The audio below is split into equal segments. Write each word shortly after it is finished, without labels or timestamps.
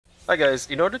Hi guys,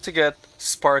 in order to get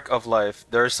Spark of Life,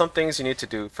 there are some things you need to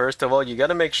do. First of all, you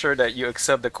gotta make sure that you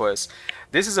accept the quest.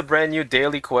 This is a brand new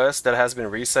daily quest that has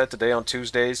been reset today on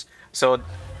Tuesdays. So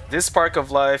this Spark of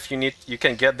Life, you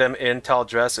can get them in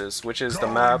Thaldraszus, which is the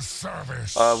map,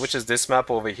 which is this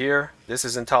map over here. This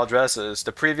is in Thaldraszus.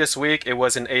 The previous week it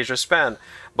was in Asia Span,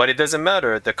 but it doesn't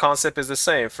matter. The concept is the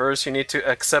same. First, you need to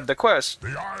accept the quest.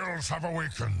 The Isles have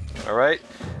awakened. All right.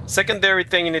 Secondary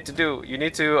thing you need to do, you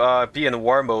need to be in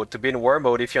war mode. To be in war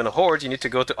mode, if you're on Horde, you need to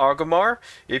go to ORGRIMMAR.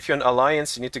 If you're in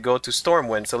Alliance, you need to go to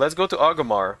STORMWIND. So let's go to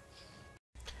ORGRIMMAR.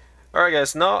 Alright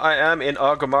guys, now I am in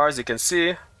ORGRIMMAR, as you can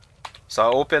see. So I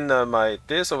open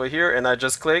this over here and I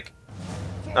just click.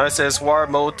 Now it says war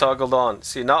mode toggled on.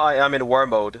 See, now I am in war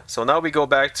mode. So now we go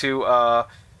back to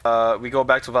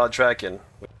Valdrakken.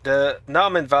 Now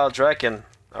I'm in Valdrakken.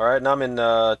 Alright, now I'm in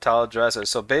Thaldraszus.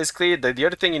 So basically, the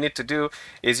other thing you need to do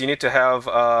is you need to have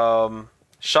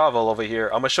shovel over here.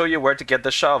 I'm gonna show you where to get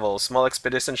the shovel, small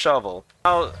expedition shovel.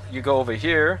 Now you go over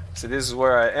here. So this is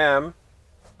where I am.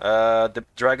 The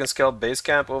Dragon Scale base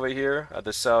camp over here at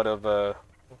the south of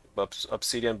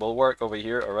Obsidian Bulwark over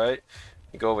here. Alright,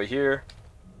 you go over here.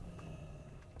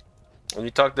 And you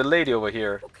talk to the lady over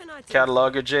here.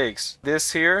 Cataloger Jakes.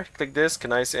 This here, click this,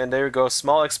 can I see? And there you go,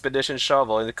 small expedition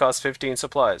shovel, and it costs 15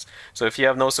 supplies. So if you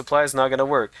have no supplies, it's not gonna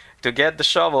work. To get the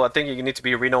shovel, I think you need to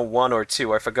be Reno 1 or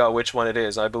 2. I forgot which one it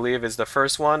is. I believe it's the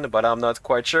first one, but I'm not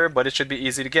quite sure, but it should be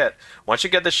easy to get. Once you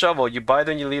get the shovel, you buy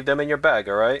them, you leave them in your bag,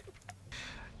 alright?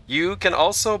 You can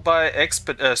also buy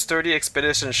sturdy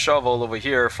expedition shovel over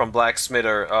here from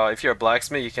blacksmither. If you're a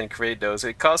blacksmith, you can create those.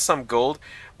 It costs some gold,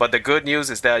 but the good news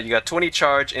is that you got 20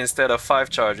 charge instead of 5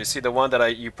 charge. You see the one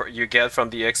that you get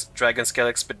from the Dragon Scale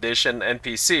Expedition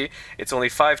NPC, it's only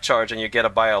 5 charge and you get to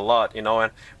buy a lot, you know.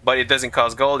 But it doesn't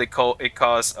cost gold. It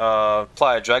costs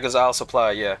supply, Dragon's Isle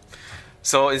supply, yeah.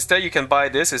 So instead you can buy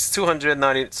this. It's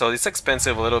 290, so it's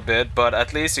expensive a little bit, but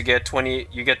at least you get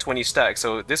 20 stacks.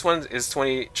 So this one is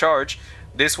 20 charge,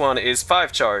 this one is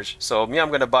 5 charge. So me, I'm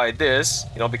gonna buy this,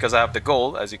 you know, because I have the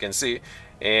gold, as you can see,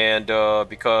 and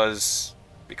because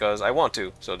I want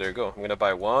to. So there you go. I'm gonna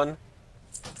buy one.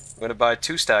 I'm gonna buy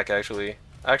 2 stack actually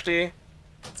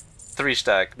 3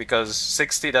 stack, because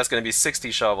 60, that's gonna be 60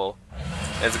 shovel.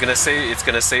 And it's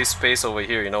gonna save space over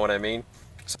here, you know what I mean?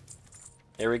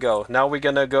 Here we go. Now we're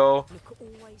gonna go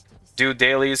do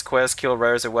dailies, quests, kill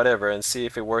rares, or whatever, and see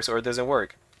if it works or it doesn't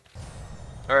work.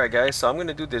 Alright guys, so I'm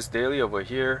gonna do this daily over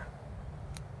here.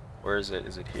 Where is it?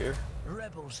 Is it here?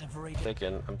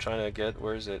 I'm trying to get,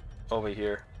 where is it? Over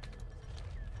here.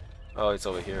 Oh, it's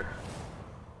over here.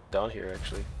 Down here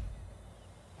actually.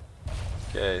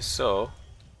 Okay, so,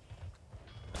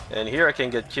 and here I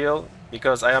can get killed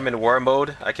because I am in war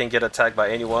mode. I can get attacked by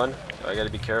anyone, so I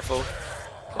gotta be careful.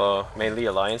 Mainly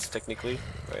Alliance, technically.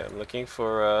 Wait, I'm looking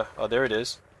for, oh, there it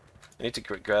is. I need to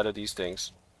gather these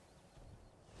things.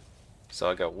 So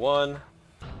I got 1.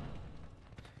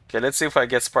 Okay, let's see if I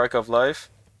get Spark of Life.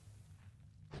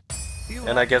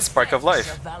 And I get Spark of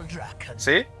Life.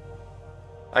 See?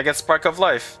 I get Spark of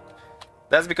Life.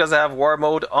 That's because I have War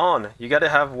Mode on. You gotta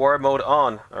have War Mode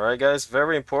on. Alright guys,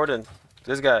 very important.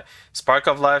 This guy, Spark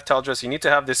of Life, Thaldraszus, you need to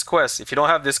have this quest. If you don't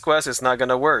have this quest, it's not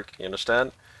gonna work. You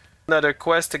understand? Another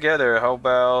quest together. How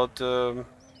about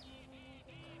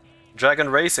Dragon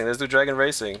Racing? Let's do Dragon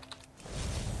Racing.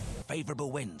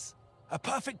 Favorable winds. A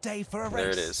perfect day for a race.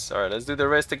 There it is. Alright, let's do the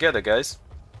race together, guys.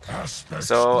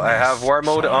 So I have war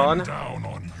mode on.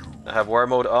 I have war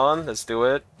mode on. Let's do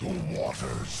it. The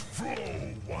waters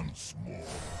flow once more.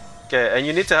 Okay, and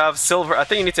you need to have silver. I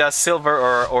think you need to have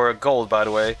silver or gold, by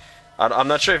the way. I'm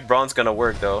not sure if bronze gonna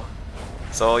work though.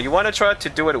 So you want to try to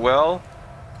do it well.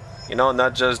 You know,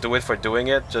 not just do it for doing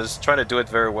it. Just try to do it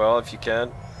very well if you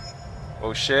can.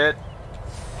 Oh shit.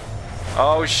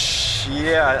 Oh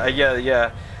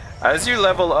yeah. As you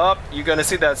level up, you're gonna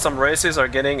see that some races are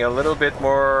getting a little bit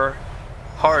more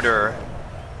harder.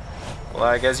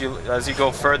 Like as you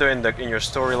go further in your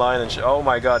storyline, and oh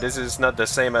my god, this is not the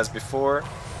same as before.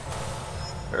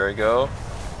 There we go.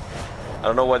 I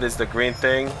don't know what is the green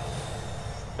thing.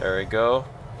 There we go.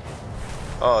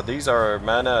 Oh, these are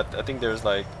mana. I think there's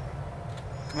like.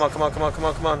 Come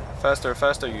on. Faster,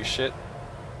 you shit.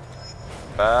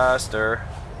 Faster.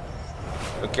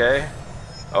 Okay.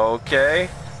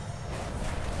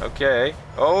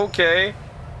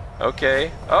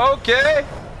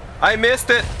 I missed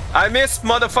it. I missed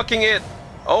motherfucking it.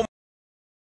 Oh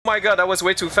my god, that was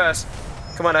way too fast.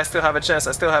 Come on, I still have a chance.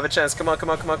 Come on.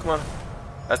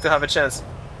 I still have a chance.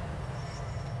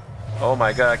 Oh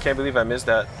my god, I can't believe I missed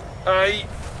that.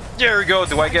 There we go. What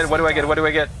do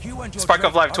I get? Spark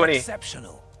of Life 20.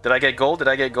 Did I get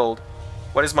gold?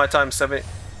 What is my time?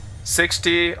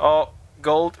 60. Oh,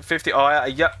 gold. 50. Oh,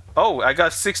 yeah. Oh, I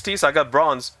got 60, so I got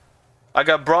bronze. I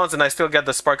got bronze and I still get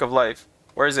the Spark of Life.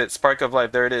 Where is it? Spark of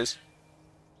Life. There it is.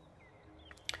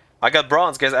 I got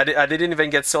bronze, guys. I didn't even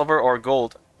get silver or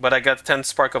gold, but I got 10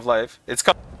 Spark of Life. It's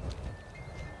coming.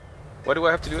 What do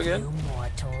I have to do again?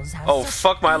 Oh,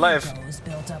 fuck my life.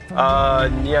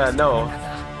 Yeah, no.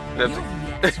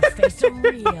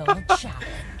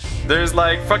 There's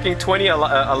like fucking 20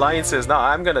 alliances. Nah,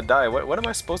 I'm gonna die. What am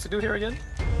I supposed to do here again?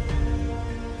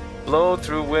 Blow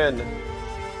through wind.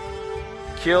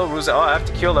 Kill Ruza. Oh, I have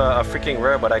to kill a freaking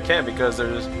rare, but I can't because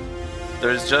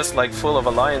there's just like full of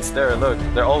alliance there. Look,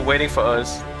 they're all waiting for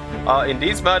us. In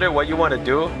these matter, what you want to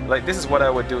do, like this is what I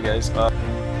would do, guys.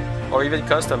 Or even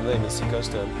custom. Let me see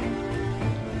custom.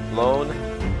 Loan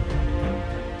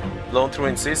through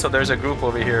and see. So there's a group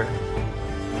over here.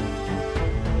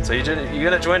 So you're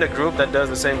gonna join a group that does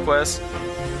the same quest.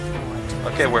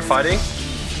 Okay, we're fighting.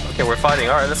 Okay, we're fighting.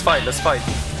 All right, let's fight. Let's fight.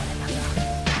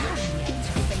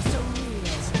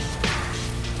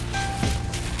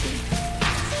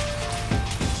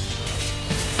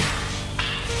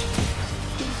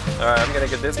 Alright, I'm gonna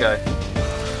get this guy.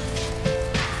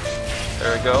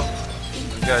 There we go.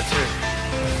 This guy too.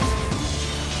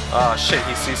 Ah, shit,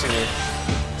 he's ceasing me.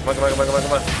 Come on, come on, come on, come on,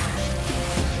 come on.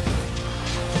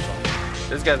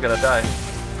 This guy's gonna die.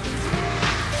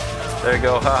 There you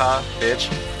go, haha, bitch.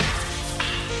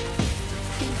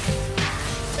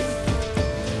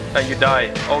 And you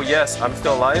die. Oh yes, I'm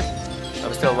still alive.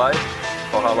 I'm still alive.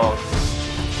 For how long?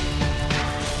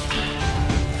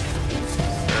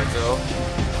 There we go.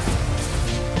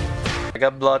 I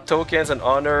got blood tokens and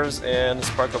honors and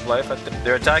spark of life.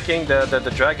 They're attacking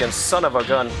the dragon. Son of a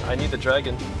gun. I need the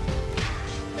dragon.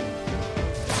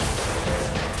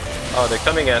 Oh, they're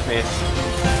coming at me.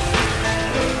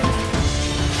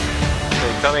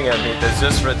 They're coming at me. There's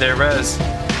just they res.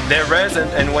 They res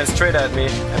and went straight at me.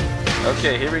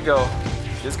 Okay, here we go.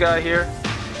 This guy here.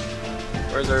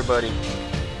 Where's everybody?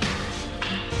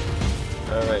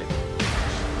 Alright.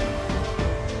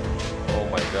 Oh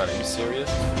my god, are you serious?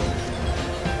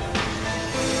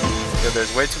 Yo,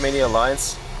 there's way too many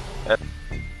alliance.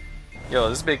 Yo,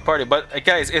 this is a big party. But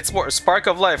guys, it's more Spark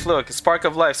of Life. Look, Spark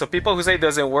of Life. So people who say it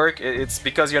doesn't work, it's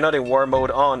because you're not in war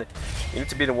mode on. You need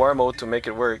to be in war mode to make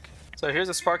it work. So here's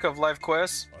a Spark of Life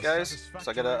quest, guys.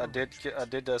 So I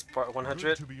did the Spark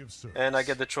 100, and I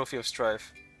get the Trophy of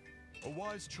Strife.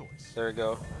 There we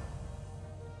go.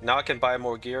 Now I can buy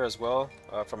more gear as well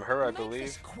from her, I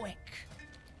believe.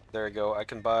 There we go. I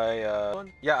can buy.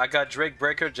 Yeah, I got Drake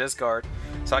Breaker, Chest Guard,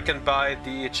 so I can buy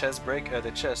the chest break.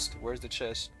 The chest. Where's the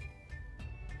chest?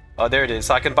 Oh, there it is.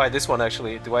 So I can buy this one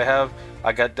actually. Do I have?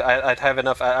 I'd have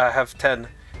enough. I have 10.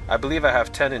 I believe I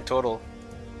have 10 in total.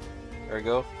 There we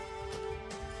go.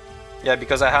 Yeah,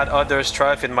 because I had other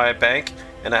Strife in my bank,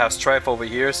 and I have Strife over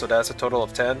here, so that's a total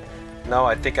of 10. Now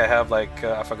I think I have like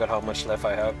I forgot how much left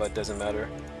I have, but it doesn't matter.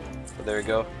 But there we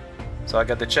go. So I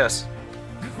got the chest,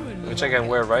 which I can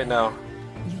wear right now.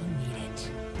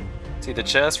 See, the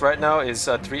chest right now is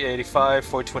 385,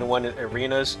 421 in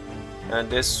arenas, and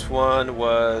this one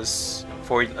was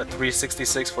for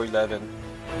 366 for 11.